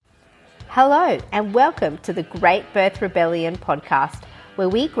Hello and welcome to the Great Birth Rebellion podcast, where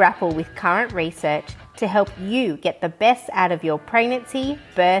we grapple with current research to help you get the best out of your pregnancy,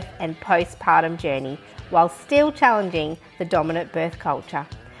 birth and postpartum journey while still challenging the dominant birth culture.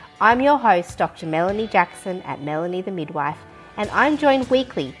 I'm your host, Dr. Melanie Jackson at Melanie the Midwife, and I'm joined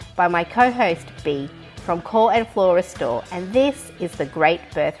weekly by my co-host B from Core and Flora Store, and this is the Great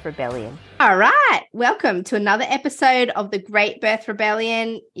Birth Rebellion. All right, welcome to another episode of the Great Birth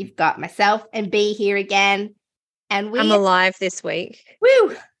Rebellion. You've got myself and B here again, and I'm alive this week.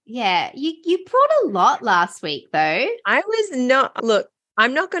 Woo! Yeah, you brought a lot last week though. I was not. Look,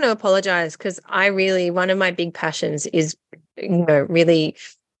 I'm not going to apologize because one of my big passions is, really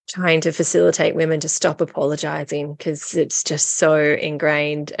trying to facilitate women to stop apologizing because it's just so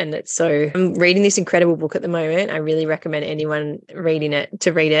ingrained and I'm reading this incredible book at the moment. I really recommend anyone reading it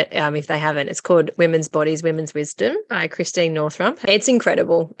to read it if they haven't. It's called Women's Bodies, Women's Wisdom by Christine Northrup. It's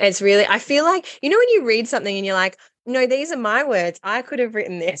incredible. It's really, I feel like, when you read something and you're like, no, these are my words. I could have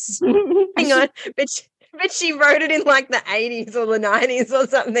written this. Hang on. But she wrote it in like the 80s or the 90s or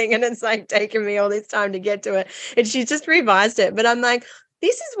something, and it's like taken me all this time to get to it. And she just revised it. But I'm like,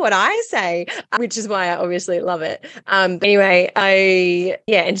 this is what I say, which is why I obviously love it. Anyway,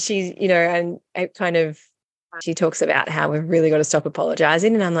 and she's, and it kind of, she talks about how we've really got to stop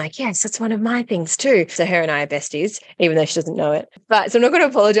apologizing. And I'm like, yes, that's one of my things too. So her and I are besties, even though she doesn't know it. So I'm not going to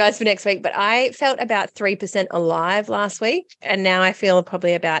apologize for next week, but I felt about 3% alive last week. And now I feel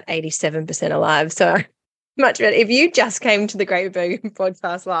probably about 87% alive. So much better. If you just came to the Great Rebellion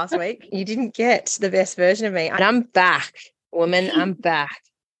podcast last week, you didn't get the best version of me. And I'm back. Woman, I'm back.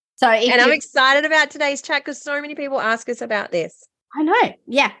 I'm excited about today's chat because so many people ask us about this. I know.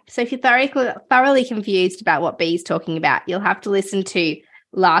 Yeah. So if you're thoroughly confused about what Bee's talking about, you'll have to listen to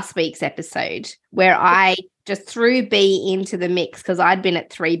last week's episode where I just threw Bee into the mix because I'd been at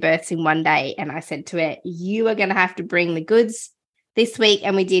 3 births in one day, and I said to her, you are going to have to bring the goods this week.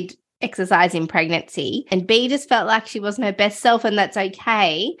 And we did exercise in pregnancy, and Bee just felt like she wasn't her best self, and that's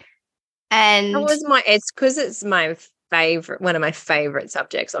okay. And it's because it's my one of my favorite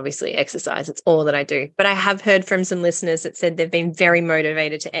subjects, obviously exercise. It's all that I do. But I have heard from some listeners that said they've been very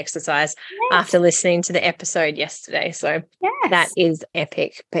motivated to exercise after listening to the episode yesterday. So that is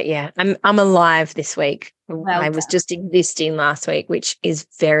epic. But yeah, I'm alive this week. I was just existing last week, which is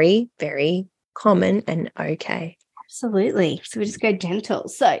very, very common and okay. Absolutely. So we just go gentle.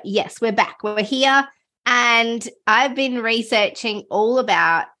 So yes, we're back. We're here. And I've been researching all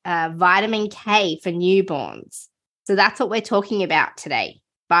about vitamin K for newborns. So that's what we're talking about today,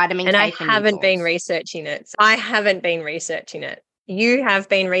 vitamin K. And I haven't been researching it. You have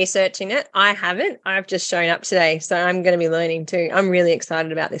been researching it. I haven't. I've just shown up today. So I'm going to be learning too. I'm really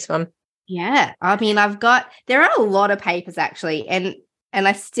excited about this one. Yeah. I mean, there are a lot of papers actually. And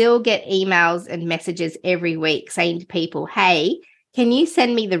I still get emails and messages every week saying to people, hey, can you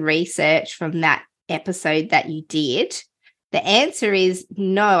send me the research from that episode that you did? The answer is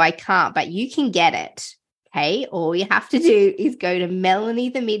no, I can't, but you can get it. Okay, all you have to do is go to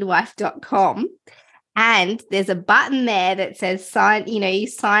melaniethemidwife.com, and there's a button there that says you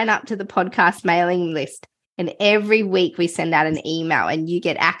sign up to the podcast mailing list, and every week we send out an email and you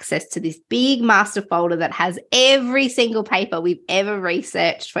get access to this big master folder that has every single paper we've ever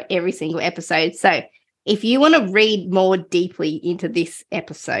researched for every single episode. So if you want to read more deeply into this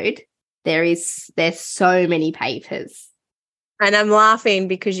episode, there's so many papers. And I'm laughing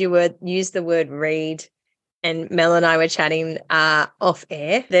because you used the word read. And Mel and I were chatting off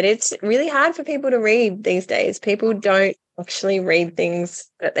air that it's really hard for people to read these days. People don't actually read things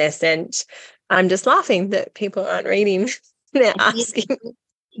that they're sent. I'm just laughing that people aren't reading. They're asking.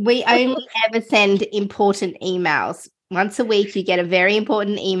 We only ever send important emails. Once a week, you get a very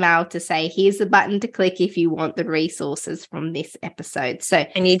important email to say, here's the button to click if you want the resources from this episode.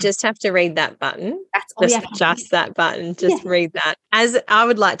 And you just have to read that button. That's all just that button. Just read that. As I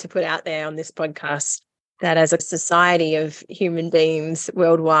would like to put out there on this podcast, that as a society of human beings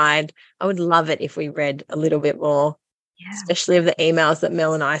worldwide, I would love it if we read a little bit more, especially of the emails that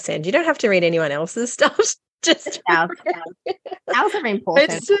Mel and I send. You don't have to read anyone else's stuff. Just ours are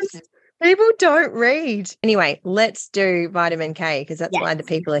important. It's just, people don't read. Anyway, let's do vitamin K because that's why the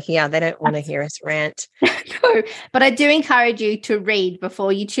people are here. They don't want to hear us rant. No, but I do encourage you to read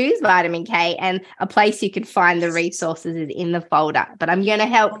before you choose vitamin K, and a place you can find the resources is in the folder. But I'm going to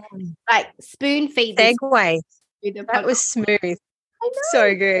help spoon feed this. Segue. That was smooth.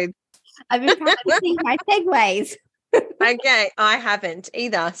 So good. I've been practicing my segues. Okay, I haven't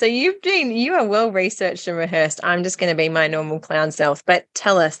either. So you are well researched and rehearsed. I'm just going to be my normal clown self. But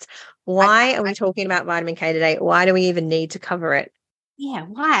tell us, why are we talking about vitamin K today? Why do we even need to cover it? Yeah,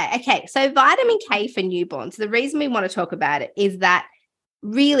 why? Okay, so vitamin K for newborns. The reason we want to talk about it is that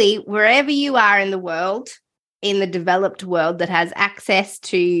really, wherever you are in the world, in the developed world that has access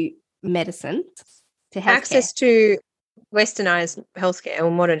to medicine, to healthcare. Access to westernized healthcare or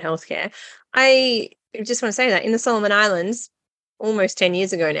modern healthcare. I just want to say that in the Solomon Islands, almost 10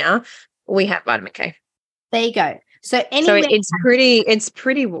 years ago now, we have vitamin K. There you go. So it's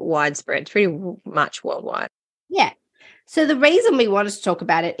pretty widespread, pretty much worldwide. Yeah. So the reason we wanted to talk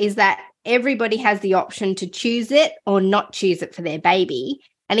about it is that everybody has the option to choose it or not choose it for their baby.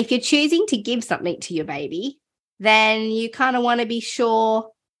 And if you're choosing to give something to your baby, then you kind of want to be sure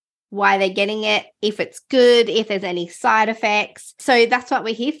why they're getting it, if it's good, if there's any side effects. So that's what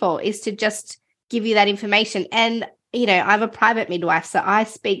we're here for, is to just give you that information. And, you know, I'm a private midwife, so I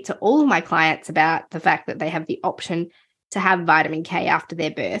speak to all of my clients about the fact that they have the option to have vitamin K after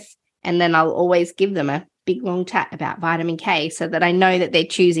their birth. And then I'll always give them a big long chat about vitamin K so that I know that they're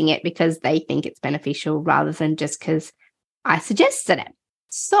choosing it because they think it's beneficial rather than just because I suggested it.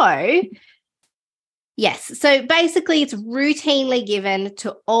 So, yes. So basically it's routinely given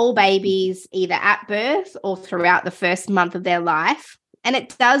to all babies either at birth or throughout the first month of their life. And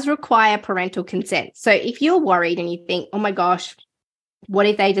it does require parental consent. So if you're worried and you think, oh my gosh, what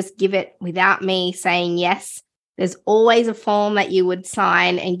if they just give it without me saying yes? There's always a form that you would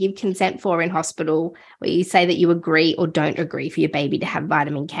sign and give consent for in hospital where you say that you agree or don't agree for your baby to have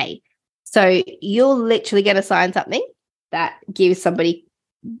vitamin K. So you're literally going to sign something that gives somebody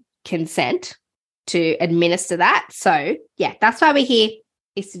consent to administer that. So, yeah, that's why we're here,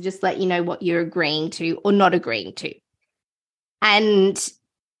 is to just let you know what you're agreeing to or not agreeing to. And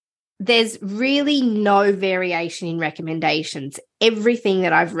there's really no variation in recommendations. Everything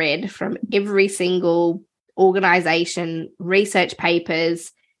that I've read from every single organization, research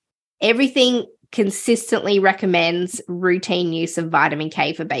papers, everything consistently recommends routine use of vitamin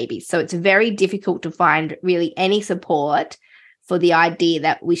K for babies. So it's very difficult to find really any support for the idea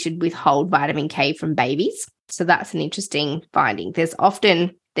that we should withhold vitamin K from babies. So that's an interesting finding. There's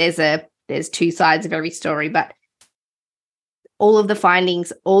two sides of every story, but all of the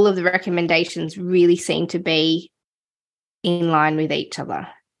findings, all of the recommendations really seem to be in line with each other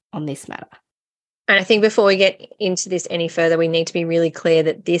on this matter. And I think before we get into this any further, we need to be really clear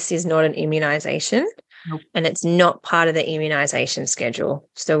that this is not an immunization. Nope. And it's not part of the immunization schedule.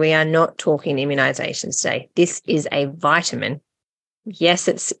 So we are not talking immunizations today. This is a vitamin. Yes,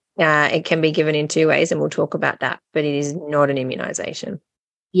 it can be given in two ways, and we'll talk about that, but it is not an immunization.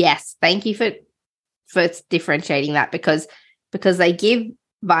 Yes, thank you for differentiating that because they give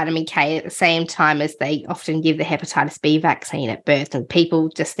vitamin K at the same time as they often give the hepatitis B vaccine at birth, and people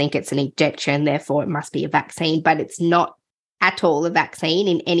just think it's an injection, therefore it must be a vaccine, but it's not at all a vaccine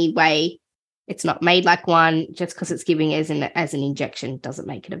in any way. It's not made like one. Just because it's giving as an injection doesn't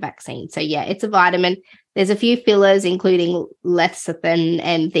make it a vaccine. So yeah, it's a vitamin. There's a few fillers, including lecithin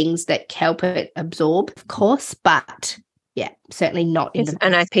and things that help it absorb, of course, but yeah, certainly not.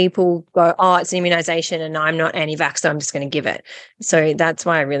 People go, oh, it's an immunization and I'm not anti-vax, so I'm just going to give it. So that's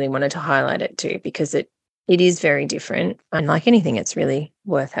why I really wanted to highlight it too, because it is very different. And like anything, it's really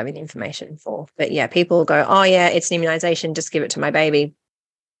worth having information for. But yeah, people go, oh yeah, it's an immunization, just give it to my baby.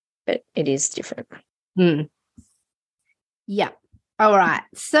 But it is different. Yeah. All right.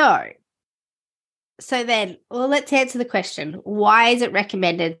 So then, well, let's answer the question. Why is it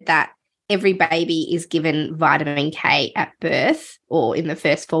recommended that every baby is given vitamin K at birth or in the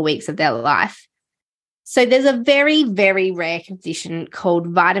first 4 weeks of their life? So there's a very, very rare condition called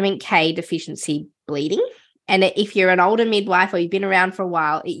vitamin K deficiency bleeding. And if you're an older midwife or you've been around for a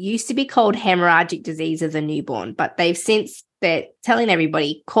while, it used to be called hemorrhagic disease as a newborn, but they're telling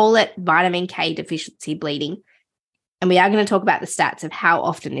everybody, call it vitamin K deficiency bleeding. And we are going to talk about the stats of how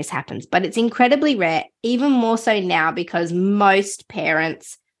often this happens, but it's incredibly rare, even more so now because most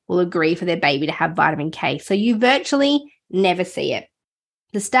parents will agree for their baby to have vitamin K. So you virtually never see it.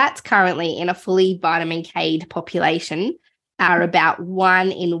 The stats currently in a fully vitamin K'd population are about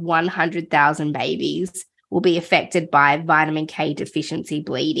 1 in 100,000 babies will be affected by vitamin K deficiency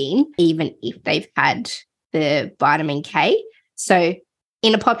bleeding, even if they've had the vitamin K. So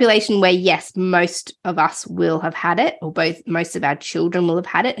in a population where, yes, most of us will have had it, or most of our children will have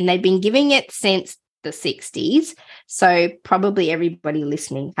had it, and they've been giving it since the 60s. So probably everybody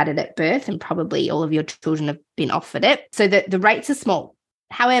listening had it at birth, and probably all of your children have been offered it. So the rates are small.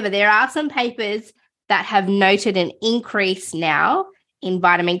 However, there are some papers that have noted an increase now in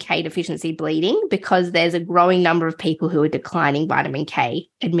vitamin K deficiency bleeding because there's a growing number of people who are declining vitamin K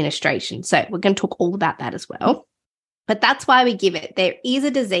administration. So we're going to talk all about that as well. But that's why we give it. There is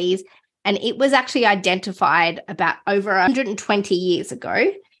a disease And it was actually identified about over 120 years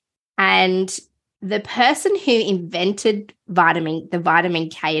ago. And the person who invented the vitamin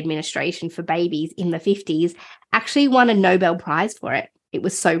K administration for babies in the 50s actually won a Nobel Prize for it. It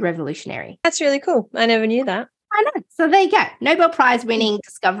was so revolutionary. That's really cool. I never knew that. I know. So there you go. Nobel Prize winning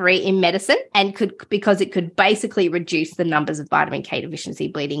discovery in medicine, and because it could basically reduce the numbers of vitamin K deficiency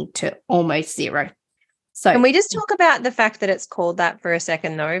bleeding to almost zero. So can we just talk about the fact that it's called that for a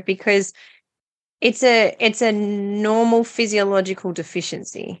second though? Because it's a normal physiological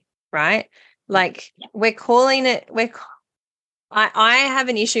deficiency, right? Like we're calling it, I have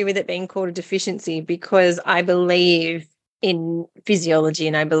an issue with it being called a deficiency because I believe in physiology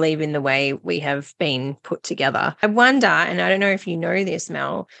and I believe in the way we have been put together. I wonder, and I don't know if you know this,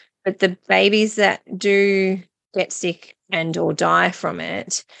 Mel, but the babies that do get sick and or die from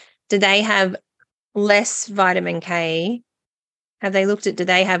it, do they have less vitamin K? Have they looked at, do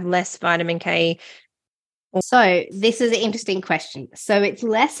they have less vitamin K? So this is an interesting question. So it's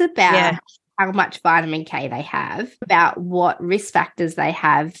less about how much vitamin K they have, about what risk factors they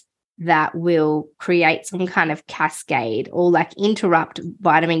have that will create some kind of cascade or like interrupt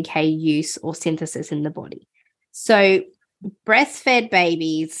vitamin K use or synthesis in the body. So breastfed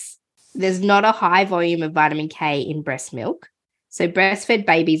babies, there's not a high volume of vitamin K in breast milk. So breastfed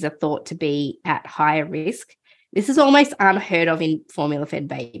babies are thought to be at higher risk. This is almost unheard of in formula-fed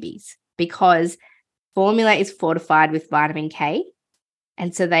babies because formula is fortified with vitamin K.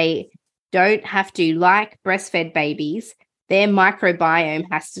 And so they don't have to, like breastfed babies, their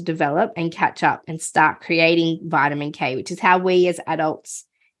microbiome has to develop and catch up and start creating vitamin K, which is how we as adults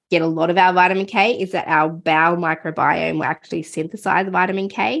get a lot of our vitamin K, is that our bowel microbiome will actually synthesize vitamin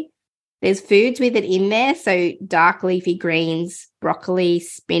K. There's foods with it in there, so dark leafy greens, broccoli,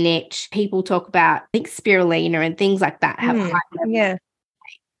 spinach. People talk about, I think, spirulina and things like that have high levels. Yeah.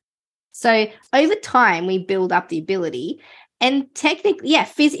 So over time, we build up the ability. And technically,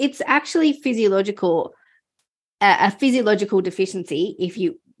 it's actually physiological, a physiological deficiency, if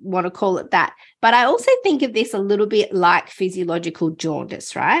you want to call it that. But I also think of this a little bit like physiological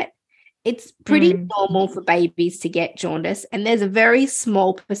jaundice, right? It's pretty normal for babies to get jaundice. And there's a very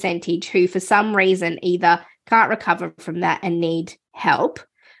small percentage who, for some reason, either can't recover from that and need help,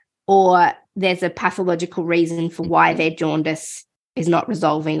 or there's a pathological reason for why their jaundice is not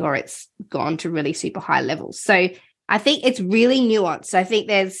resolving or it's gone to really super high levels. So I think it's really nuanced. I think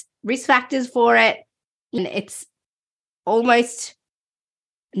there's risk factors for it, and it's almost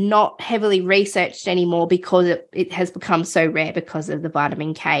not heavily researched anymore because it has become so rare because of the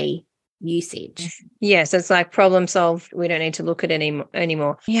vitamin K usage. Yes, it's like problem solved. We don't need to look at it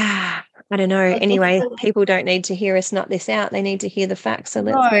anymore. Yeah, I don't know. Anyway, people don't need to hear us nut this out. They need to hear the facts. So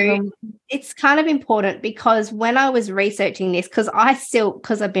let's move on. It's kind of important because when I was researching this, because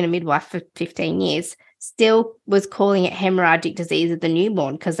I've been a midwife for 15 years, still was calling it hemorrhagic disease of the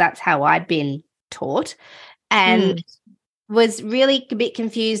newborn because that's how I'd been taught, and was really a bit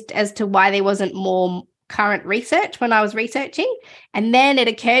confused as to why there wasn't more current research when I was researching. And then it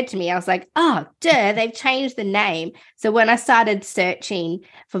occurred to me, I was like, oh, they've changed the name. So when I started searching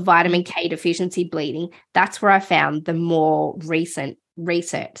for vitamin K deficiency bleeding, that's where I found the more recent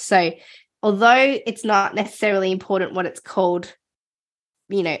research. So although it's not necessarily important what it's called,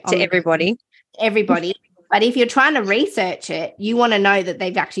 to everybody, but if you're trying to research it, you want to know that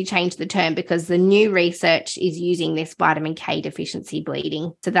they've actually changed the term because the new research is using this vitamin K deficiency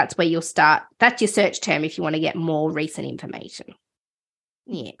bleeding. So that's where you'll start. That's your search term if you want to get more recent information.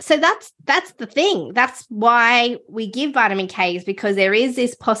 Yeah. So that's the thing. That's why we give vitamin K, is because there is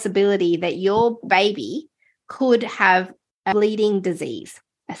this possibility that your baby could have a bleeding disease,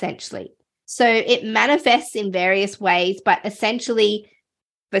 essentially. So it manifests in various ways, but essentially,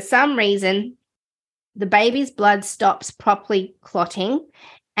 for some reason, the baby's blood stops properly clotting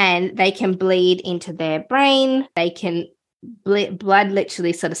and they can bleed into their brain. They can blood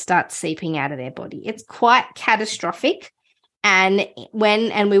literally sort of starts seeping out of their body. It's quite catastrophic. And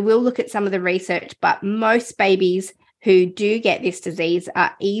we will look at some of the research, but most babies who do get this disease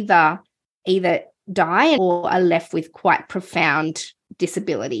are either die or are left with quite profound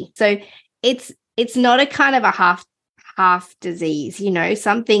disability. So it's not a kind of a half disease,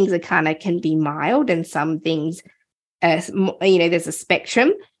 some things can be mild and some things, there's a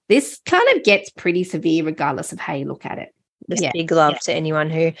spectrum. This kind of gets pretty severe regardless of how you look at it. Just big love to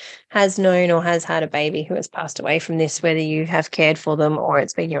anyone who has known or has had a baby who has passed away from this, whether you have cared for them or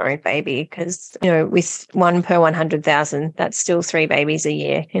it's been your own baby, because, with 1 per 100,000, that's still 3 babies a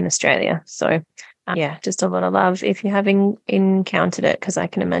year in Australia. So, just a lot of love if you haven't encountered it, because I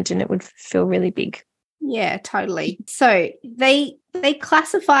can imagine it would feel really big. Yeah, totally. So they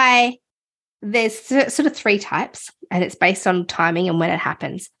classify there's sort of three types, and it's based on timing and when it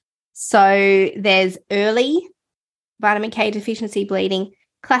happens. So there's early vitamin K deficiency bleeding,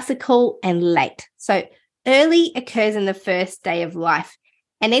 classical, and late. So early occurs in the first day of life,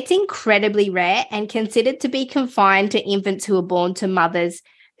 and it's incredibly rare and considered to be confined to infants who are born to mothers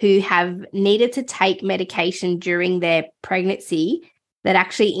who have needed to take medication during their pregnancy that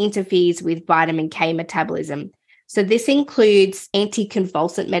actually interferes with vitamin K metabolism. So this includes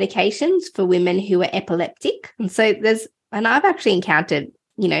anticonvulsant medications for women who are epileptic. And so I've actually encountered,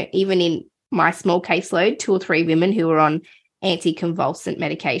 even in my small caseload, 2 or 3 women who are on anticonvulsant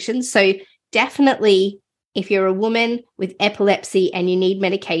medications. So definitely, if you're a woman with epilepsy and you need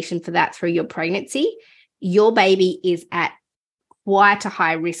medication for that through your pregnancy, your baby is at quite a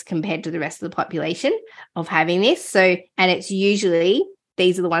high risk compared to the rest of the population of having this. So, and it's usually,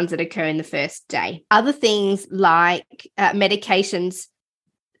 these are the ones that occur in the first day. Other things like medications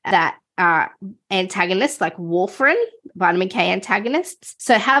that are antagonists, like warfarin, vitamin K antagonists.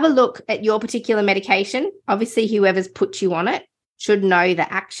 So have a look at your particular medication. Obviously, whoever's put you on it should know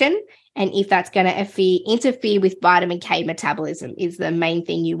the action, and if that's going to interfere with vitamin K metabolism is the main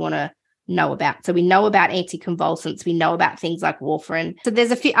thing you want to know about. So we know about anticonvulsants. We know about things like warfarin. So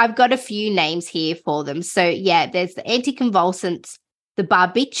I've got a few names here for them. So yeah, there's the anticonvulsants, the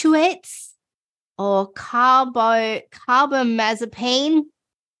barbiturates or carbamazepine,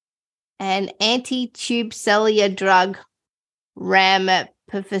 and anti-tube cellular drug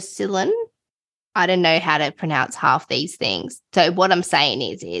ramipricillin. I don't know how to pronounce half these things. So what I'm saying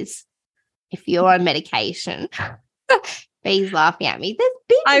is if you're on medication, Bee's laughing at me. There's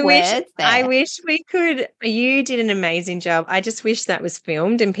big words there. I wish we could. You did an amazing job. I just wish that was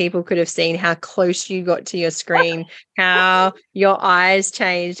filmed and people could have seen how close you got to your screen, how your eyes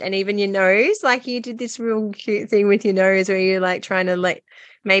changed, and even your nose. Like you did this real cute thing with your nose where you're like trying to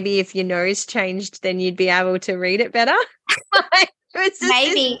maybe if your nose changed, then you'd be able to read it better.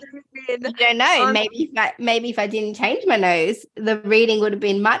 Maybe you don't know. Maybe if I didn't change my nose, the reading would have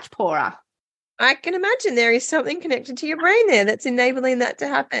been much poorer. I can imagine there is something connected to your brain there that's enabling that to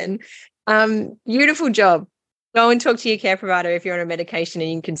happen. Beautiful job. Go and talk to your care provider if you're on a medication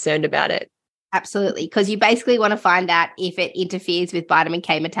and you're concerned about it. Absolutely, because you basically want to find out if it interferes with vitamin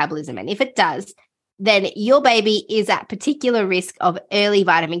K metabolism. And if it does, then your baby is at particular risk of early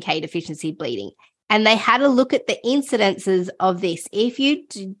vitamin K deficiency bleeding. And they had a look at the incidences of this. If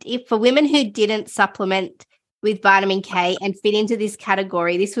for women who didn't supplement with vitamin K and fit into this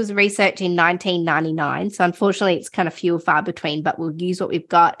category, this was research in 1999. So unfortunately, it's kind of few and far between, but we'll use what we've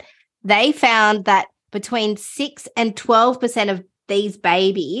got. They found that between 6 and 12% of these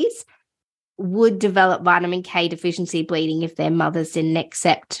babies would develop vitamin K deficiency bleeding if their mothers didn't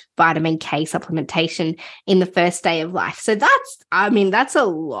accept vitamin K supplementation in the first day of life. So that's a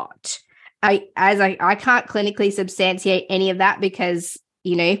lot. I can't clinically substantiate any of that because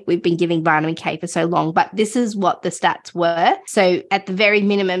we've been giving vitamin K for so long, but this is what the stats were. So at the very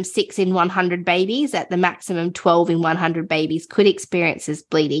minimum, 6 in 100 babies, at the maximum 12 in 100 babies could experience this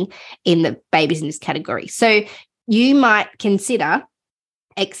bleeding in the babies in this category. So you might consider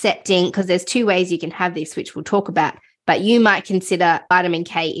accepting, because there's 2 ways you can have this, which we'll talk about, but you might consider vitamin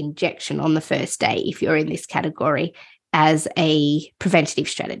K injection on the first day if you're in this category as a preventative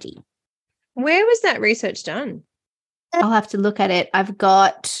strategy. Where was that research done? I'll have to look at it. I've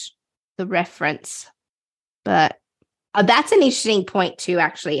got the reference, but that's an interesting point too,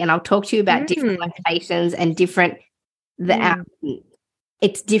 actually. And I'll talk to you about different locations and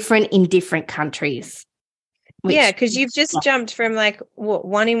it's different in different countries. Because you've just jumped from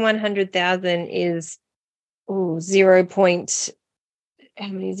 1 in 100,000 is 0. How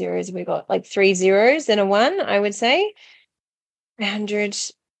many zeros have we got? 3 zeros and a 1, I would say. 100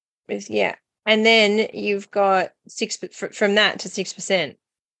 is, and then you've got 6 from that to 6%.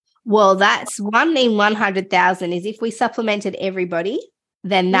 Well, that's 1 in 100,000 is if we supplemented everybody,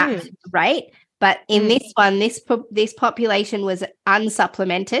 then that's right. But in this one, this population was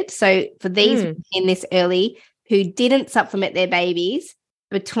unsupplemented. So for these in this early who didn't supplement their babies,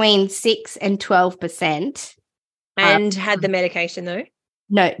 between 6 and 12%. And had the medication though?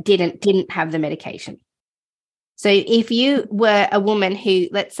 No, didn't have the medication. So if you were a woman who,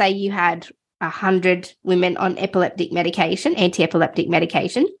 let's say you had 100 women on epileptic medication, anti-epileptic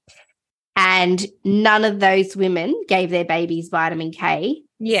medication, and none of those women gave their babies vitamin K.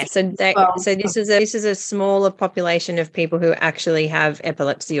 Yeah, so this is a smaller population of people who actually have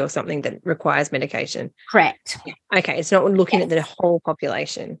epilepsy or something that requires medication. Correct. Okay, it's not looking at the whole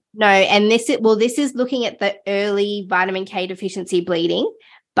population. No, and this is looking at the early vitamin K deficiency bleeding.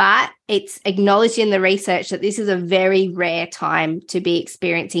 but it's acknowledged in the research that this is a very rare time to be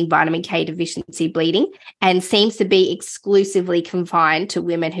experiencing vitamin K deficiency bleeding, and seems to be exclusively confined to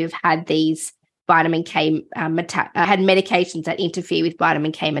women who've had these vitamin K, had medications that interfere with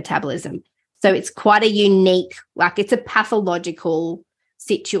vitamin K metabolism. So it's quite a unique, like it's a pathological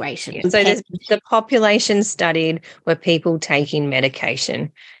situation. Yeah, so the population studied were people taking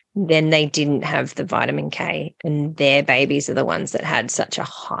medication, then they didn't have the vitamin K, and their babies are the ones that had such a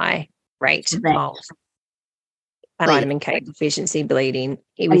high rate of vitamin K deficiency bleeding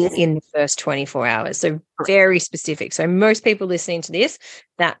within the first 24 hours. So very specific. So most people listening to this,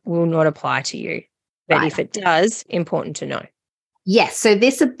 that will not apply to you. But if it does, important to know. Yes. So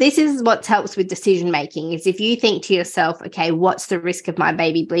this is what helps with decision making, is if you think to yourself, okay, what's the risk of my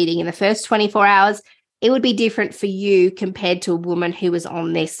baby bleeding in the first 24 hours? It would be different for you compared to a woman who was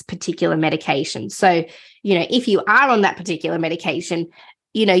on this particular medication. So, if you are on that particular medication,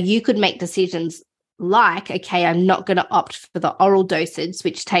 you could make decisions like, okay, I'm not going to opt for the oral dosage,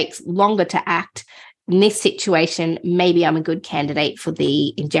 which takes longer to act. In this situation, maybe I'm a good candidate for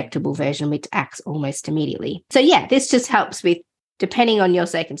the injectable version, which acts almost immediately. So yeah, this just helps with, depending on your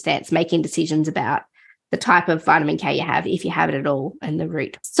circumstance, making decisions about the type of vitamin K you have, if you have it at all, and the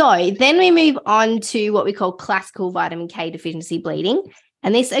route. So then we move on to what we call classical vitamin K deficiency bleeding.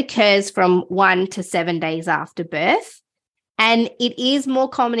 And this occurs from 1 to 7 days after birth. And it is more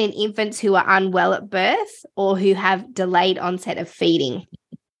common in infants who are unwell at birth or who have delayed onset of feeding.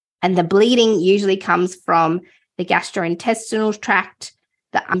 And the bleeding usually comes from the gastrointestinal tract,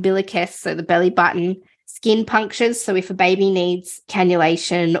 the umbilicus, so the belly button, skin punctures. So if a baby needs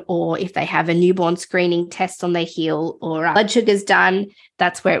cannulation, or if they have a newborn screening test on their heel, or blood sugars done,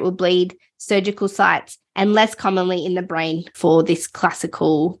 that's where it will bleed, surgical sites, and less commonly in the brain for this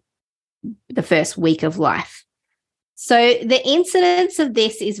classical, the first week of life. So the incidence of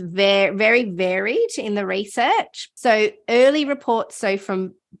this is very, very varied in the research. So early reports, so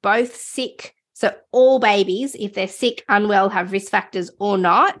from both sick, so all babies, if they're sick, unwell, have risk factors or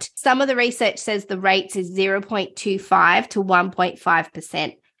not. Some of the research says the rates is 0.25 to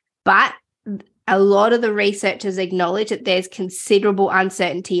 1.5%. But a lot of the researchers acknowledge that there's considerable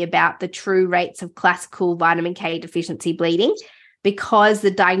uncertainty about the true rates of classical vitamin K deficiency bleeding, because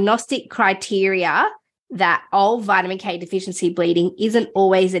the diagnostic criteria that all vitamin K deficiency bleeding isn't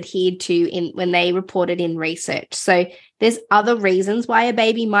always adhered to when they report it in research. So there's other reasons why a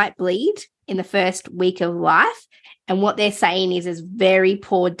baby might bleed in the first week of life. And what they're saying is very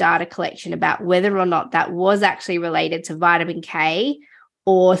poor data collection about whether or not that was actually related to vitamin K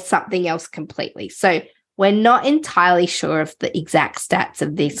or something else completely. So we're not entirely sure of the exact stats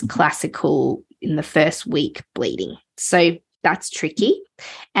of this classical in the first week bleeding. So that's tricky.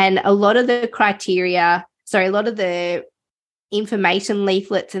 And a lot of the information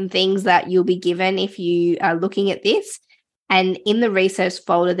leaflets and things that you'll be given if you are looking at this. And in the research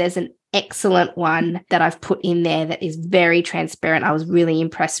folder, there's an excellent one that I've put in there that is very transparent. I was really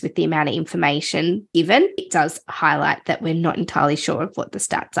impressed with the amount of information given. It does highlight that we're not entirely sure of what the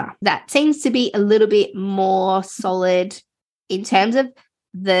stats are. That seems to be a little bit more solid in terms of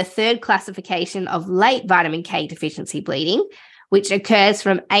the third classification of late vitamin K deficiency bleeding, which occurs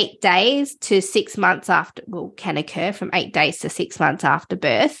from 8 days to 6 months after, can occur from 8 days to 6 months after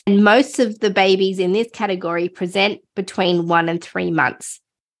birth. And most of the babies in this category present between 1 and 3 months.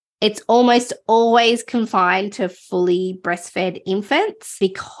 It's almost always confined to fully breastfed infants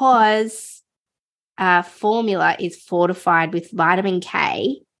because formula is fortified with vitamin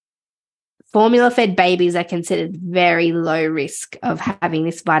K. Formula-fed babies are considered very low risk of having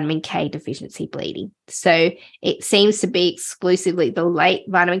this vitamin K deficiency bleeding. So it seems to be exclusively the late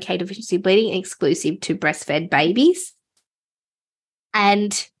vitamin K deficiency bleeding exclusive to breastfed babies.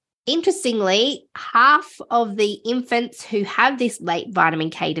 And interestingly, half of the infants who have this late vitamin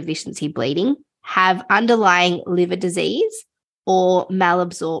K deficiency bleeding have underlying liver disease or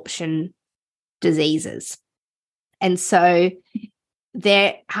malabsorption diseases. And so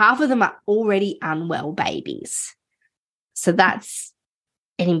half of them are already unwell babies. So that's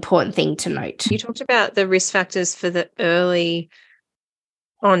an important thing to note. You talked about the risk factors for the early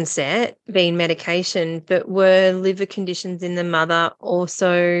onset being medication, but were liver conditions in the mother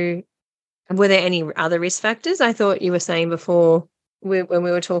also, were there any other risk factors? I thought you were saying before when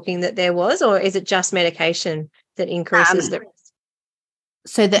we were talking that there was, or is it just medication that increases the risk?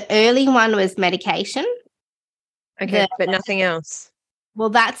 So the early one was medication. Okay, but nothing else. Well,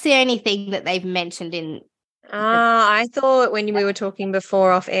 that's the only thing that they've mentioned in. I thought when we were talking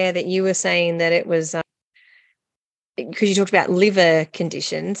before off air that you were saying that it was because you talked about liver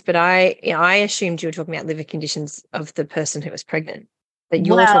conditions, but I assumed you were talking about liver conditions of the person who was pregnant. But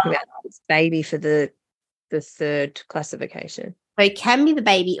you're Well, talking about this baby for the third classification. so it can be the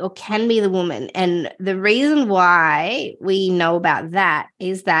baby or can be the woman. And the reason why we know about that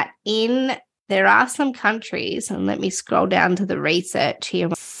is that there are some countries, and let me scroll down to the research here.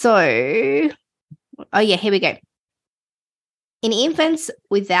 So, oh yeah, here we go. In infants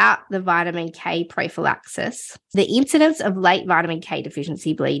without the vitamin K prophylaxis, the incidence of late vitamin K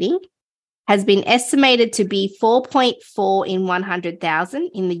deficiency bleeding has been estimated to be 4.4 in 100,000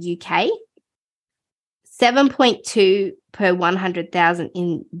 in the UK, 7.2 per 100,000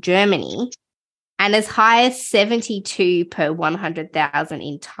 in Germany, and as high as 72 per 100,000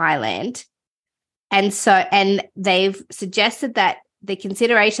 in Thailand. And they've suggested that the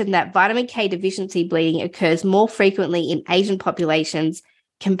consideration that vitamin K deficiency bleeding occurs more frequently in Asian populations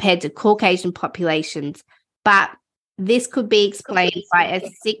compared to Caucasian populations, but this could be explained by a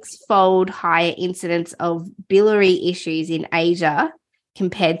 6-fold higher incidence of biliary issues in Asia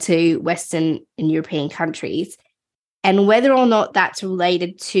compared to Western and European countries. And whether or not that's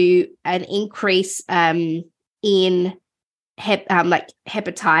related to an increase in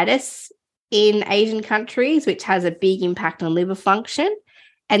hepatitis in Asian countries, which has a big impact on liver function.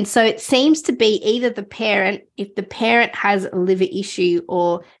 And so it seems to be either if the parent has a liver issue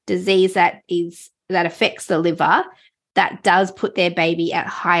or disease that affects the liver, that does put their baby at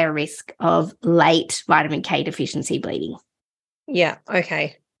higher risk of late vitamin K deficiency bleeding. Yeah.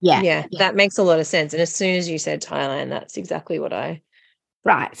 Okay. Yeah. That makes a lot of sense. And as soon as you said Thailand, that's exactly what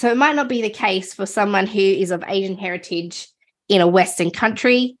Right. So it might not be the case for someone who is of Asian heritage in a Western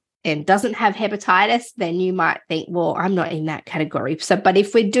country and doesn't have hepatitis, then you might think, well, I'm not in that category. So, but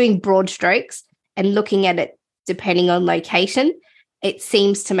if we're doing broad strokes and looking at it depending on location, it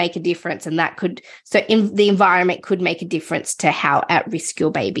seems to make a difference. And the environment could make a difference to how at risk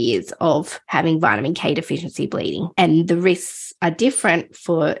your baby is of having vitamin K deficiency bleeding. And the risks are different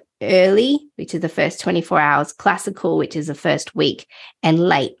for early, which is the first 24 hours, classical, which is the first week, and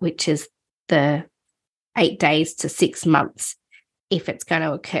late, which is the 8 days to 6 months, if it's going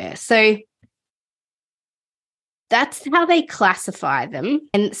to occur. So that's how they classify them.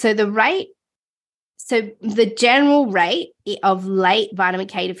 And so the general rate of late vitamin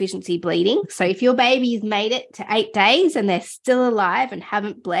K deficiency bleeding, so if your baby's made it to 8 days and they're still alive and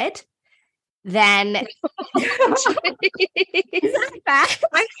haven't bled, then is that bad?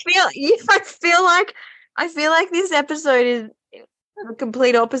 I feel like this episode is a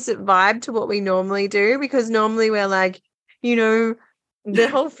complete opposite vibe to what we normally do, because normally we're like, the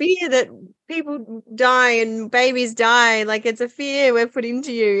whole fear that people die and babies die, like it's a fear we're putting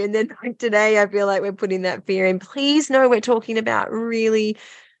into you. And then like today, I feel like we're putting that fear in. Please know we're talking about really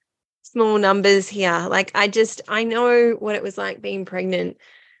small numbers here. Like I know what it was like being pregnant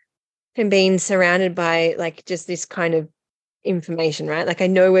and being surrounded by like just this kind of information, right? Like I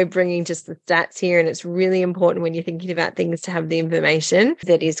know we're bringing just the stats here, and it's really important when you're thinking about things to have the information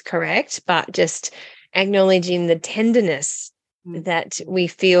that is correct, but just acknowledging the tenderness that we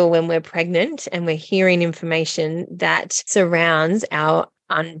feel when we're pregnant and we're hearing information that surrounds our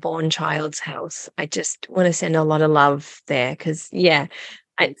unborn child's health. I just want to send a lot of love there because,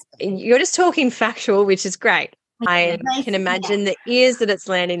 you're just talking factual, which is great. I can imagine the ears that it's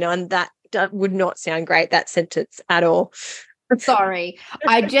landing on. That would not sound great, that sentence at all. Sorry.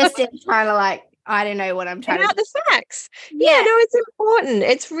 I just am trying to I don't know what I'm trying to get out the facts. Yeah, no, it's important.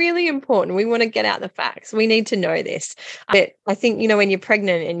 It's really important. We want to get out the facts. We need to know this. But I think, when you're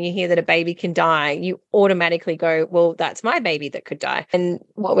pregnant and you hear that a baby can die, you automatically go, well, that's my baby that could die. And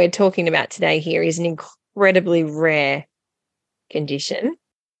what we're talking about today here is an incredibly rare condition.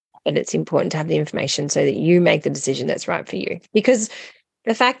 And it's important to have the information so that you make the decision that's right for you. Because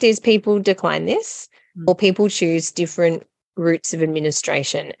the fact is people decline this or people choose different routes of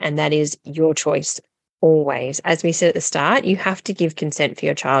administration, and that is your choice always. As we said at the start, you have to give consent for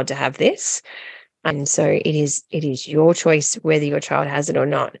your child to have this. And so it is your choice whether your child has it or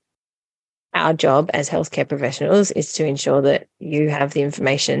not. Our job as healthcare professionals is to ensure that you have the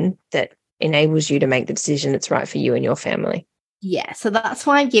information that enables you to make the decision that's right for you and your family. Yeah, so that's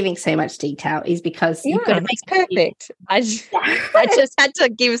why I'm giving so much detail, is because you've got to make perfect. I just had to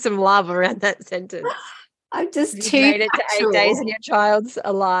give some love around that sentence. I'm just you made it to 8 days and your child's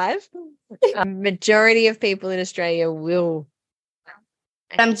alive. A majority of people in Australia will.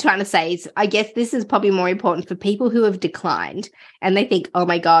 What I'm trying to say is, I guess this is probably more important for people who have declined and they think, oh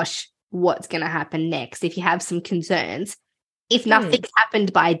my gosh, what's going to happen next? If you have some concerns, if nothing's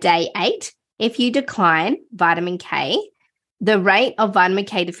happened by day 8, if you decline vitamin K, the rate of vitamin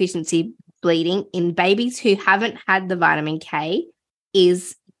K deficiency bleeding in babies who haven't had the vitamin K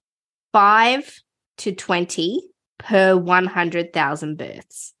is 5 to 20 per 100,000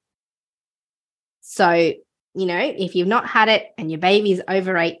 births. So, you know, if you've not had it and your baby is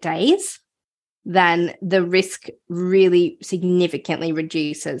over 8 days, then the risk really significantly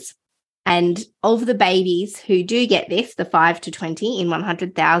reduces. And of the babies who do get this, the 5 to 20 in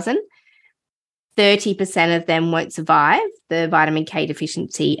 100,000, 30% of them won't survive the vitamin K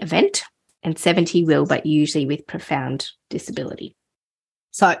deficiency event, and 70 will, but usually with profound disability.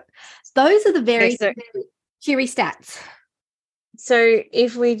 So those are the very cheery stats. So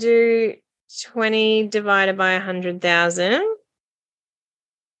if we do 20 divided by 100,000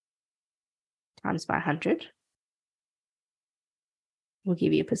 times by 100, we'll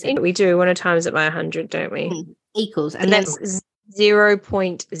give you a percent. We do want to times it by 100, don't we? Equals. And that's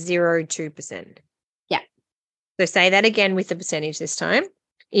 0.02%. Yeah. So say that again with the percentage this time.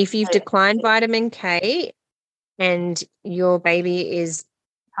 If you've declined vitamin K and your baby is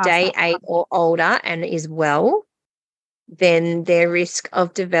day 8 or older and is well, then their risk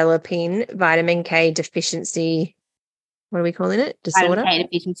of developing vitamin K deficiency, what are we calling it? Disorder? Vitamin K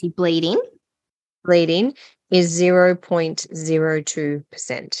deficiency bleeding is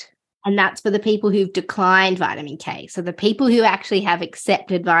 0.02%. And that's for the people who've declined vitamin K. So the people who actually have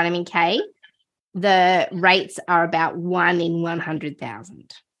accepted vitamin K, the rates are about 1 in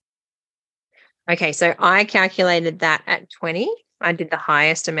 100,000. Okay, so I calculated that at 20. I did the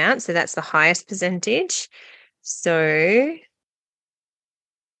highest amount, so that's the highest percentage. So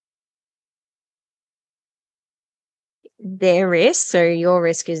their risk, so your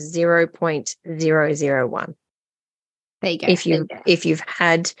risk is 0.001. There you go. If you've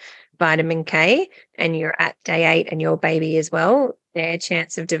had vitamin K and you're at day 8 and your baby as well, their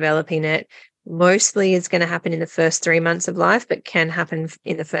chance of developing it mostly is going to happen in the first 3 months of life, but can happen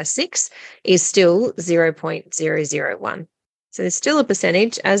in the first 6, is still 0.001. So there's still a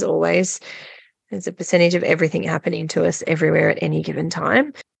percentage, as always. There's a percentage of everything happening to us everywhere at any given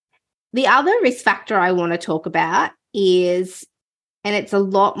time. The other risk factor I want to talk about is, and it's a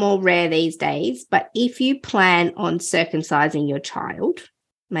lot more rare these days, but if you plan on circumcising your child,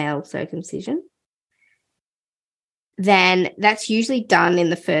 male circumcision, then that's usually done in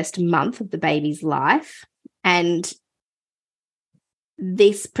the first month of the baby's life. And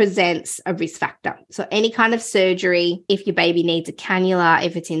this presents a risk factor. So any kind of surgery, if your baby needs a cannula,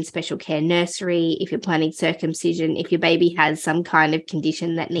 if it's in special care nursery, if you're planning circumcision, if your baby has some kind of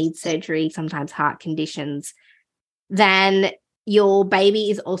condition that needs surgery, sometimes heart conditions, then your baby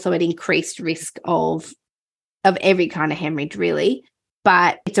is also at increased risk of every kind of hemorrhage, really.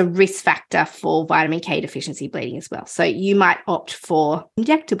 But it's a risk factor for vitamin K deficiency bleeding as well. So you might opt for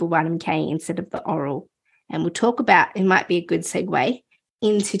injectable vitamin K instead of the oral. And we'll talk about, it might be a good segue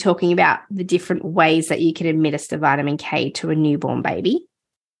into talking about the different ways that you can administer vitamin K to a newborn baby.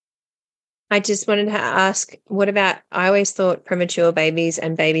 I just wanted to ask, what about, I always thought premature babies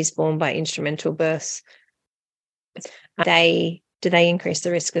and babies born by instrumental births, do they increase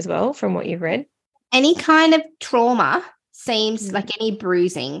the risk as well from what you've read? Any kind of trauma seems like any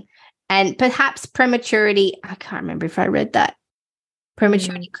bruising, and perhaps prematurity, I can't remember if I read that.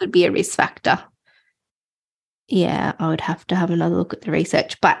 Prematurity could be a risk factor. Yeah, I would have to have another look at the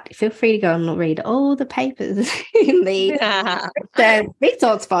research, but feel free to go and read all the papers in the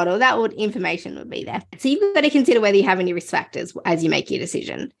resource folder. Information would be there. So you've got to consider whether you have any risk factors as you make your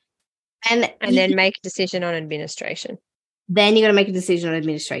decision. And then make a decision on administration. Then you got to make a decision on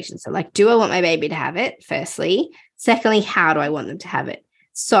administration. So like, do I want my baby to have it, firstly? Secondly, how do I want them to have it?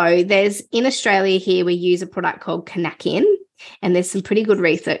 So there's, in Australia here, we use a product called Kanakin, and there's some pretty good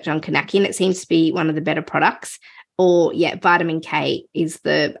research on Kanakin. It seems to be one of the better products. Or, vitamin K is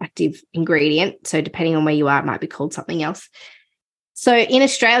the active ingredient. So depending on where you are, it might be called something else. So in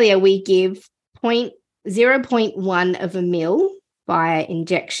Australia, we give 0.1 of a mil via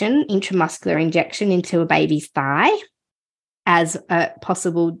injection, intramuscular injection into a baby's thigh as a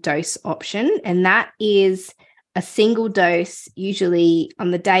possible dose option. And that is a single dose, usually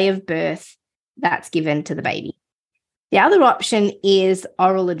on the day of birth, that's given to the baby. The other option is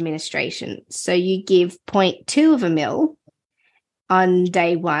oral administration. So you give 0.2 of a mil on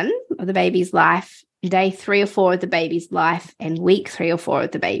day 1 of the baby's life, day 3 or 4 of the baby's life, and week 3 or 4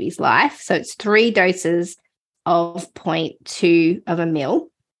 of the baby's life. So it's 3 doses of 0.2 of a mil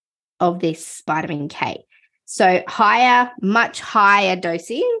of this vitamin K. So much higher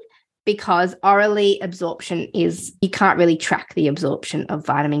dosing, because orally absorption you can't really track the absorption of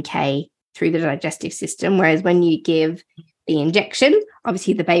vitamin K through the digestive system, whereas when you give the injection,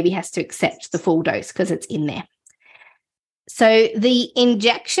 obviously the baby has to accept the full dose because it's in there. So the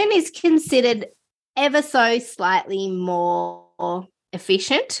injection is considered ever so slightly more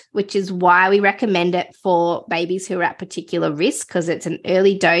efficient, which is why we recommend it for babies who are at particular risk, because it's an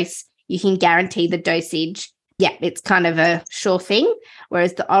early dose. You can guarantee the dosage. Yeah, it's kind of a sure thing.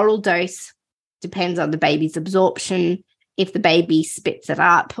 Whereas the oral dose depends on the baby's absorption, if the baby spits it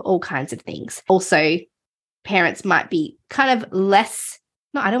up, all kinds of things. Also, parents might be kind of less,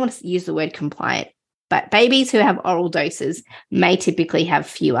 no, I don't want to use the word compliant, but babies who have oral doses may typically have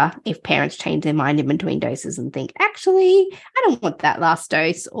fewer if parents change their mind in between doses and think, actually, I don't want that last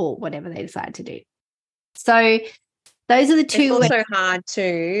dose, or whatever they decide to do. So those are the two. It's also hard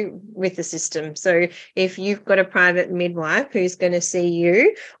too with the system. So if you've got a private midwife who's going to see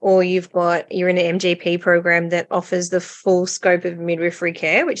you, or you're in an MGP program that offers the full scope of midwifery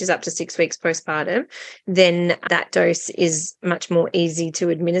care, which is up to 6 weeks postpartum, then that dose is much more easy to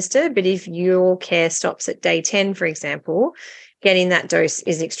administer. But if your care stops at day 10, for example, getting that dose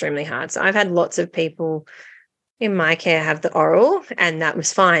is extremely hard. So I've had lots of people in my care have the oral, and that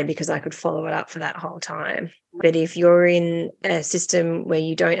was fine because I could follow it up for that whole time. But if you're in a system where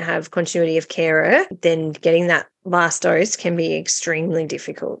you don't have continuity of carer, then getting that last dose can be extremely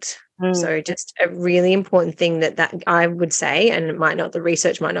difficult. So just a really important thing that I would say, and the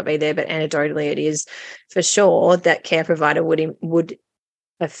research might not be there, but anecdotally it is for sure, that care provider would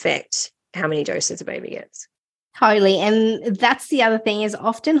affect how many doses a baby gets. Totally. And that's the other thing, is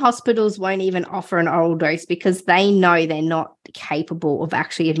often hospitals won't even offer an oral dose because they know they're not capable of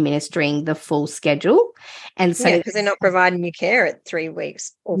actually administering the full schedule. And so because they're not providing you care at 3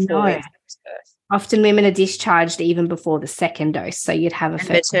 weeks or 4 weeks. Often women are discharged even before the second dose. So you'd have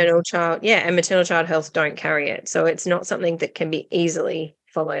a maternal child health don't carry it. So it's not something that can be easily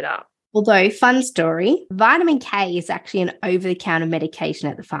followed up. Although, fun story, vitamin K is actually an over-the-counter medication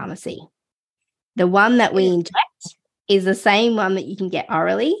at the pharmacy. The one that we inject is the same one that you can get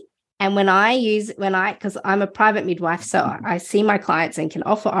orally. And because I'm a private midwife, so I see my clients and can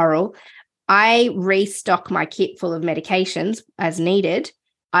offer oral, I restock my kit full of medications as needed.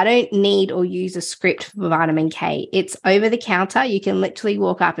 I don't need or use a script for vitamin K. It's over the counter. You can literally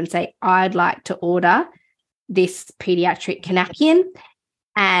walk up and say, I'd like to order this pediatric Canapion.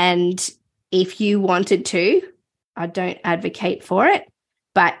 And if you wanted to, I don't advocate for it,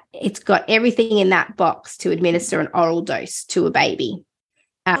 but it's got everything in that box to administer an oral dose to a baby.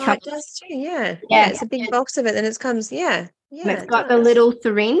 It does too, yeah. It's a big box of it, and it comes, and it's got the little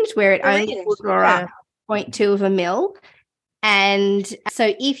syringe where it only will draw up 0.2 of a mil. And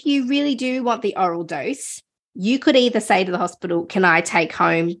so if you really do want the oral dose, you could either say to the hospital, can I take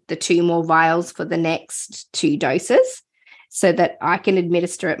home the 2 more vials for the next 2 doses so that I can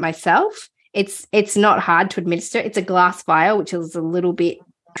administer it myself? It's not hard to administer. It's a glass vial, which is a little bit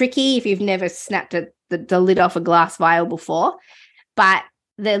tricky if you've never snapped the lid off a glass vial before. But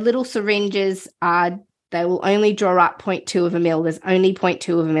the little syringes they will only draw up 0.2 of a mil. There's only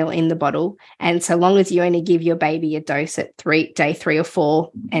 0.2 of a mil in the bottle. And so long as you only give your baby a dose at day 3 or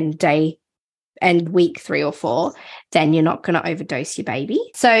 4 and week 3 or 4, then you're not going to overdose your baby.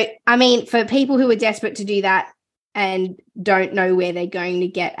 So, I mean, for people who are desperate to do that and don't know where they're going to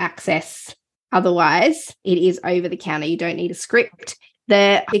get access otherwise, it is over the counter. You don't need a script.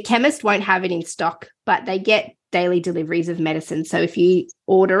 The chemist won't have it in stock, but they get daily deliveries of medicine. So if you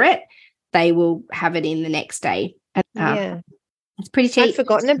order it, they will have it in the next day. It's pretty cheap. I'd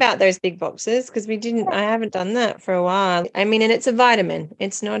forgotten about those big boxes because I haven't done that for a while. I mean, and it's a vitamin.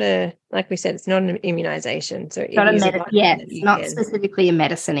 It's not like we said, it's not an immunization. So it's not specifically a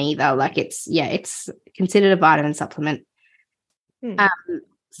medicine either. Like it's considered a vitamin supplement.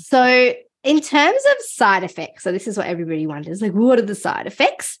 So in terms of side effects, so this is what everybody wonders, like, what are the side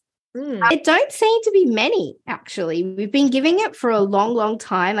effects? It don't seem to be many, actually. We've been giving it for a long, long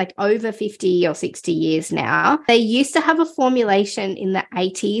time, like over 50 or 60 years now. They used to have a formulation in the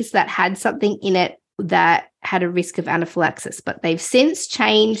 80s that had something in it that had a risk of anaphylaxis, but they've since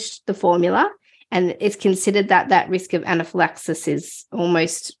changed the formula, and it's considered that risk of anaphylaxis is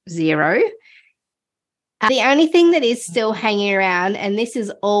almost zero. The only thing that is still hanging around, and this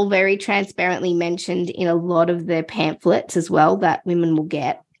is all very transparently mentioned in a lot of the pamphlets as well that women will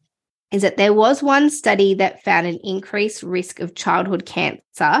get, is that there was one study that found an increased risk of childhood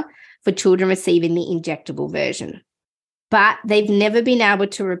cancer for children receiving the injectable version. But they've never been able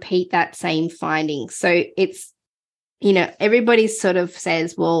to repeat that same finding. So it's, everybody sort of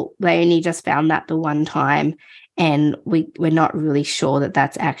says, well, they only just found that the one time, and we're not really sure that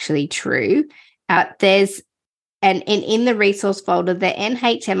that's actually true. And in the resource folder, the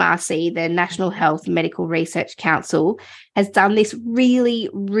NHMRC, the National Health Medical Research Council, has done this really,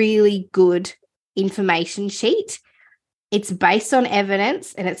 really good information sheet. It's based on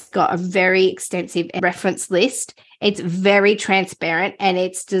evidence, and it's got a very extensive reference list, It's very transparent, and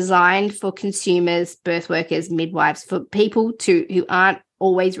it's designed for consumers, birth workers, midwives, for people who aren't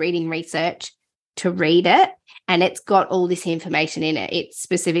always reading research to read it. And it's got all this information in it. It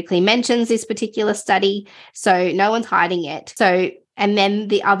specifically mentions this particular study, so no one's hiding it. And then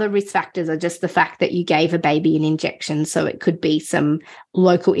the other risk factors are just the fact that you gave a baby an injection. So it could be some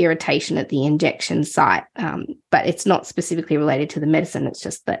local irritation at the injection site, but it's not specifically related to the medicine. It's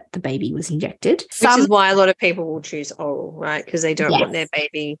just that the baby was injected. Which is why a lot of people will choose oral, right? Because they don't want their Yes.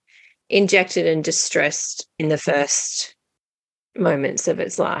 baby injected and distressed in the first moments of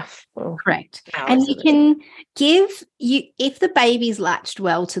its life. Correct. And you can if the baby's latched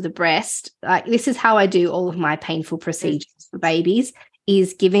well to the breast, like this is how I do all of my painful procedures for babies,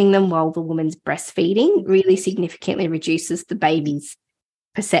 is giving them while the woman's breastfeeding really significantly reduces the baby's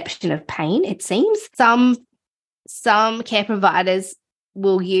perception of pain, it seems. Some care providers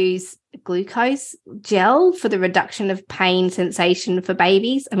will use glucose gel for the reduction of pain sensation for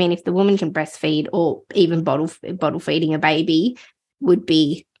babies. I mean, if the woman can breastfeed, or even bottle feeding a baby would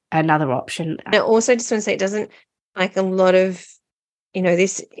be another option. I also just want to say, it doesn't, like, a lot of,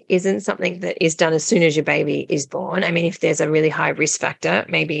 this isn't something that is done as soon as your baby is born. I mean, if there's a really high risk factor,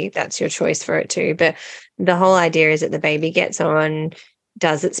 maybe that's your choice for it too. But the whole idea is that the baby gets on,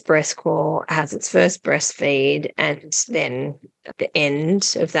 does its breast core, has its first breastfeed, and then at the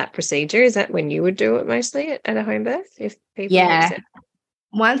end of that procedure, is that when you would do it mostly at a home birth? If people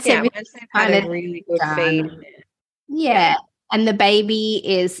once they've had a really good feed. Yeah. And the baby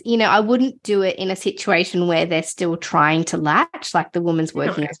is, I wouldn't do it in a situation where they're still trying to latch, like the woman's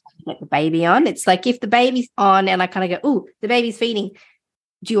working to get the baby on. It's like if the baby's on and I kind of go, oh, the baby's feeding,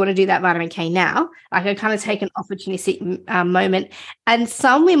 do you want to do that vitamin K now? Like I kind of take an opportunistic moment. And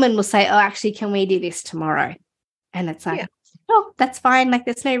some women will say, oh, actually, can we do this tomorrow? And it's like, oh, that's fine. Like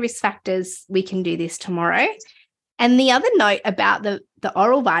there's no risk factors. We can do this tomorrow. And the other note about the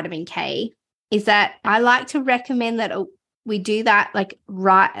oral vitamin K is that I like to recommend that we do that like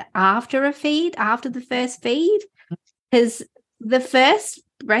right after a feed, after the first feed, because the first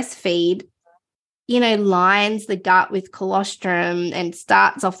breastfeed, lines the gut with colostrum and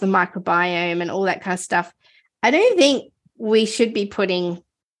starts off the microbiome and all that kind of stuff. I don't think we should be putting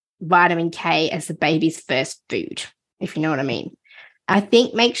vitamin K as the baby's first food, if you know what I mean. I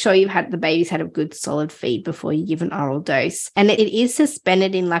think make sure the baby's had a good solid feed before you give an oral dose. And it is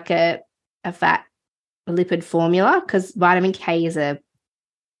suspended in like a fat lipid formula, because vitamin K is a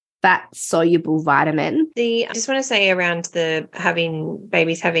fat soluble vitamin. I just want to say around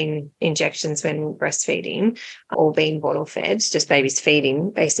babies having injections when breastfeeding or being bottle fed, just babies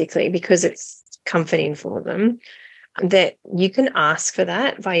feeding basically, because it's comforting for them, that you can ask for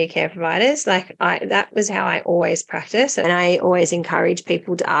that by your care providers. Like that was how I always practice, and I always encourage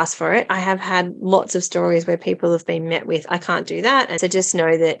people to ask for it. I have had lots of stories where people have been met with, I can't do that. And so just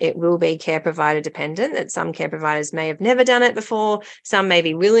know that it will be care provider dependent, that some care providers may have never done it before, some may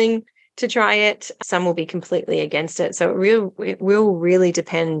be willing to try it, some will be completely against it. So it will really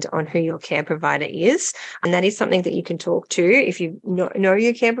depend on who your care provider is. And that is something that you can talk to if you know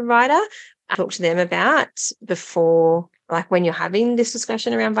your care provider. Talk to them about before, like when you're having this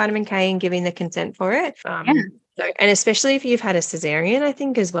discussion around vitamin K and giving the consent for it. And especially if you've had a cesarean, I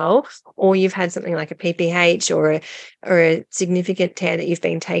think as well, or you've had something like a PPH or a significant tear that you've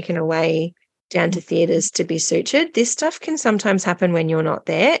been taken away down to theatres to be sutured. This stuff can sometimes happen when you're not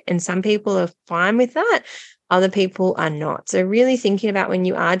there, and some people are fine with that. Other people are not. So really thinking about when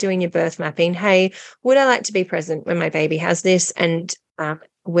you are doing your birth mapping, hey, would I like to be present when my baby has this? And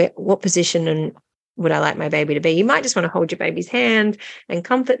what position and would I like my baby to be? You might just want to hold your baby's hand and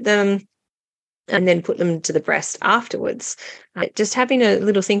comfort them and then put them to the breast afterwards. Just having a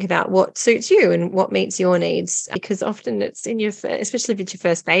little think about what suits you and what meets your needs, because often it's especially if it's your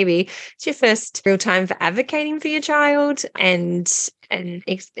first baby, it's your first real time for advocating for your child and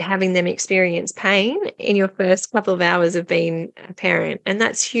having them experience pain in your first couple of hours of being a parent. And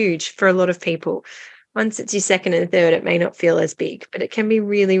that's huge for a lot of people. Once it's your second and third, it may not feel as big, but it can be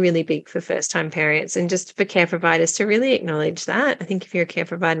really, really big for first-time parents, and just for care providers to really acknowledge that. I think if you're a care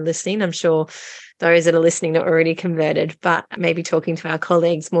provider listening, I'm sure those that are listening are already converted, but maybe talking to our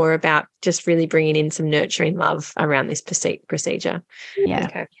colleagues more about just really bringing in some nurturing love around this procedure. Yeah.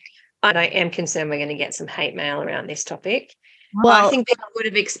 Okay. And I am concerned we're going to get some hate mail around this topic. Well, I think people would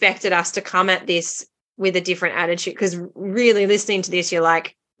have expected us to come at this with a different attitude, because really listening to this, you're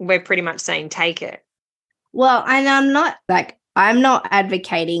like, we're pretty much saying take it. Well, and I'm not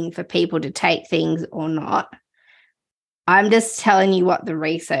advocating for people to take things or not. I'm just telling you what the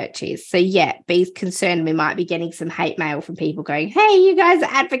research is. So, yeah, be concerned we might be getting some hate mail from people going, hey, you guys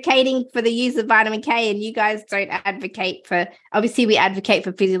are advocating for the use of vitamin K and you guys don't advocate for, obviously we advocate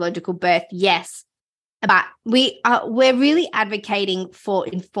for physiological birth, yes, but we're really advocating for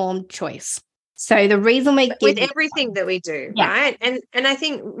informed choice. So the reason with everything that we do, right? And I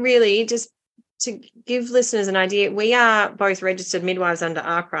think really just to give listeners an idea, we are both registered midwives under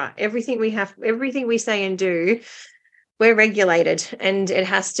AHPRA. Everything we say and do, we're regulated, and it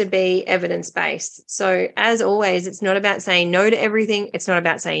has to be evidence-based. So as always, it's not about saying no to everything. It's not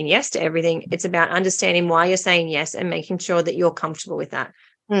about saying yes to everything. It's about understanding why you're saying yes and making sure that you're comfortable with that.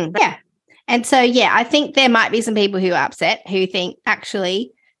 Yeah. And so, I think there might be some people who are upset who think,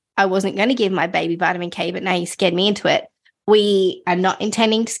 actually, I wasn't going to give my baby vitamin K, but now you scared me into it. We are not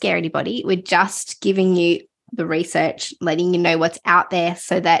intending to scare anybody. We're just giving you the research, letting you know what's out there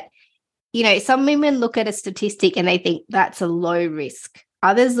so that, some women look at a statistic and they think that's a low risk.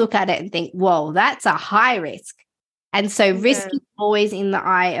 Others look at it and think, whoa, that's a high risk. And so risk is always in the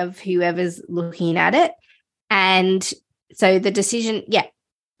eye of whoever's looking at it. And so the decision,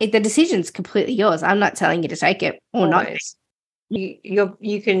 the decision's completely yours. I'm not telling you to take it or not. You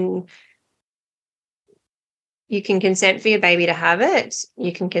can consent for your baby to have it.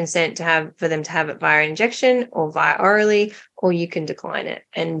 You can consent for them to have it via injection or via orally, or you can decline it.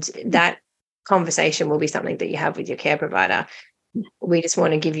 And that conversation will be something that you have with your care provider. We just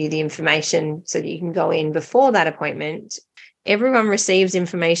want to give you the information so that you can go in before that appointment. Everyone receives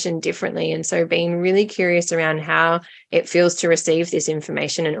information differently. And so being really curious around how it feels to receive this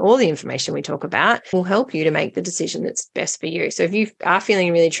information and all the information we talk about will help you to make the decision that's best for you. So if you are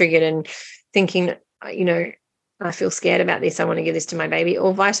feeling really triggered and thinking, I feel scared about this, I want to give this to my baby,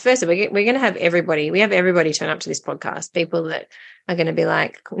 or vice versa, we're going to have everybody turn up to this podcast, people that are going to be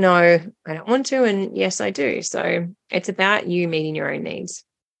like, no, I don't want to, and yes, I do. So it's about you meeting your own needs.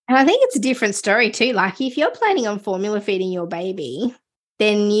 And I think it's a different story too. Like if you're planning on formula feeding your baby,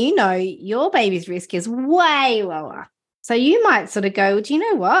 then your baby's risk is way lower. So you might sort of go, do you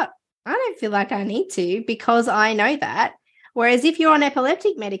know what? I don't feel like I need to because I know that. Whereas if you're on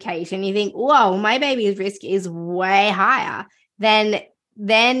epileptic medication, you think, whoa, my baby's risk is way higher,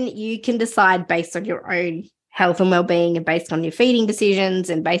 then you can decide based on your own health and well-being and based on your feeding decisions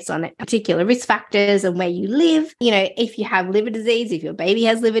and based on particular risk factors and where you live. If you have liver disease, if your baby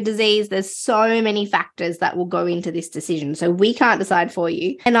has liver disease, there's so many factors that will go into this decision. So we can't decide for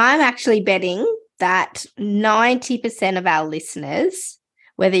you. And I'm actually betting that 90% of our listeners,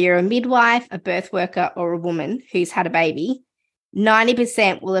 whether you're a midwife, a birth worker, or a woman who's had a baby,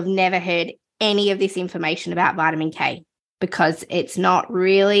 90% will have never heard any of this information about vitamin K because it's not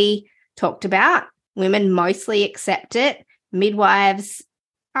really talked about. Women mostly accept it. Midwives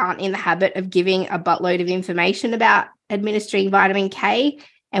aren't in the habit of giving a buttload of information about administering vitamin K.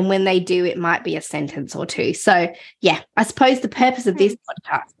 And when they do, it might be a sentence or two. So, I suppose the purpose of this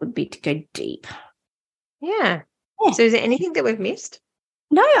podcast would be to go deep. Yeah. So is there anything that we've missed?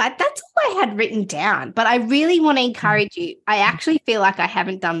 No, that's all I had written down, but I really want to encourage you. I actually feel like I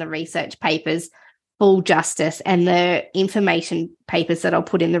haven't done the research papers full justice, and the information papers that I'll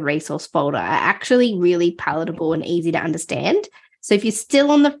put in the resource folder are actually really palatable and easy to understand. So if you're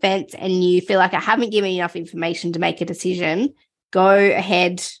still on the fence and you feel like I haven't given enough information to make a decision, go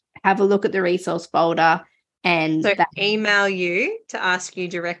ahead, have a look at the resource folder. And so email you to ask you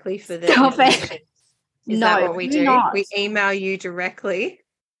directly for the Stop information. It. Is that what we do? Not. We email you directly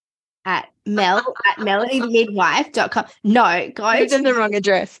at melaniethemidwife.com. No, go to the wrong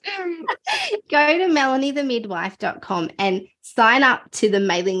address. Go to melaniethemidwife.com and sign up to the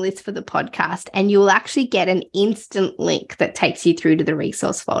mailing list for the podcast, and you'll actually get an instant link that takes you through to the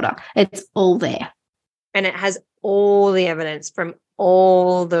resource folder. It's all there. And it has all the evidence from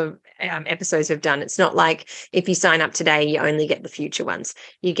all the episodes we've done. It's not like if you sign up today, you only get the future ones.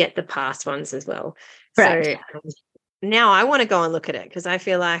 You get the past ones as well. Correct. So now I want to go and look at it because I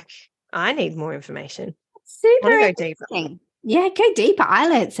feel like I need more information. Super I want to go deeper. Yeah, go deeper. I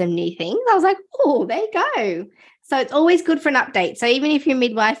learned some new things. I was like, oh, there you go. So it's always good for an update. So even if you're a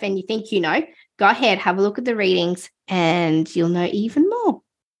midwife and you think go ahead, have a look at the readings and you'll know even more.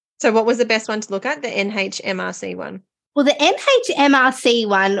 So what was the best one to look at? The NHMRC one? Well, the NHMRC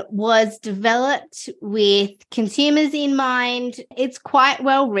one was developed with consumers in mind. It's quite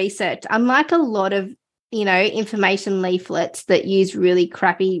well researched. Unlike a lot of, information leaflets that use really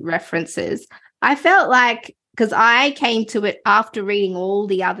crappy references, I felt like, because I came to it after reading all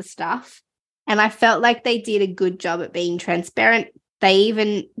the other stuff, and I felt like they did a good job at being transparent. They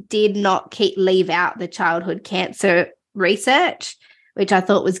even did not leave out the childhood cancer research, which I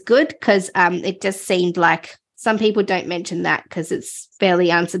thought was good because it just seemed like some people don't mention that because it's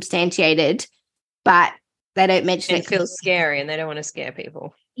fairly unsubstantiated, but they don't mention it. It feels scary and they don't want to scare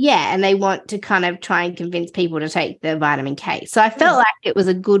people. Yeah, and they want to kind of try and convince people to take the vitamin K. So I felt like it was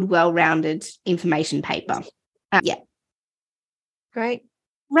a good, well-rounded information paper. Yeah. Great.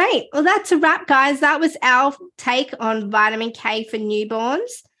 Well, that's a wrap, guys. That was our take on vitamin K for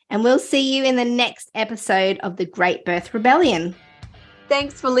newborns. And we'll see you in the next episode of The Great Birth Rebellion.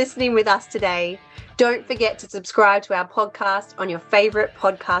 Thanks for listening with us today. Don't forget to subscribe to our podcast on your favourite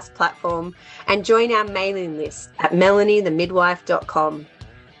podcast platform and join our mailing list at melaniethemidwife.com.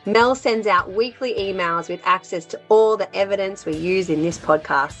 Mel sends out weekly emails with access to all the evidence we use in this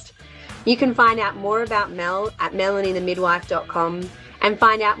podcast. You can find out more about Mel at melaniethemidwife.com and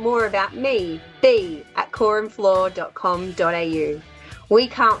find out more about me, B, at coreandfloor.com.au. We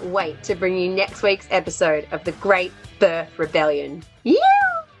can't wait to bring you next week's episode of The Great Birth Rebellion. Yeah!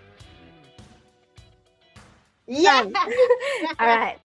 Yeah! All right.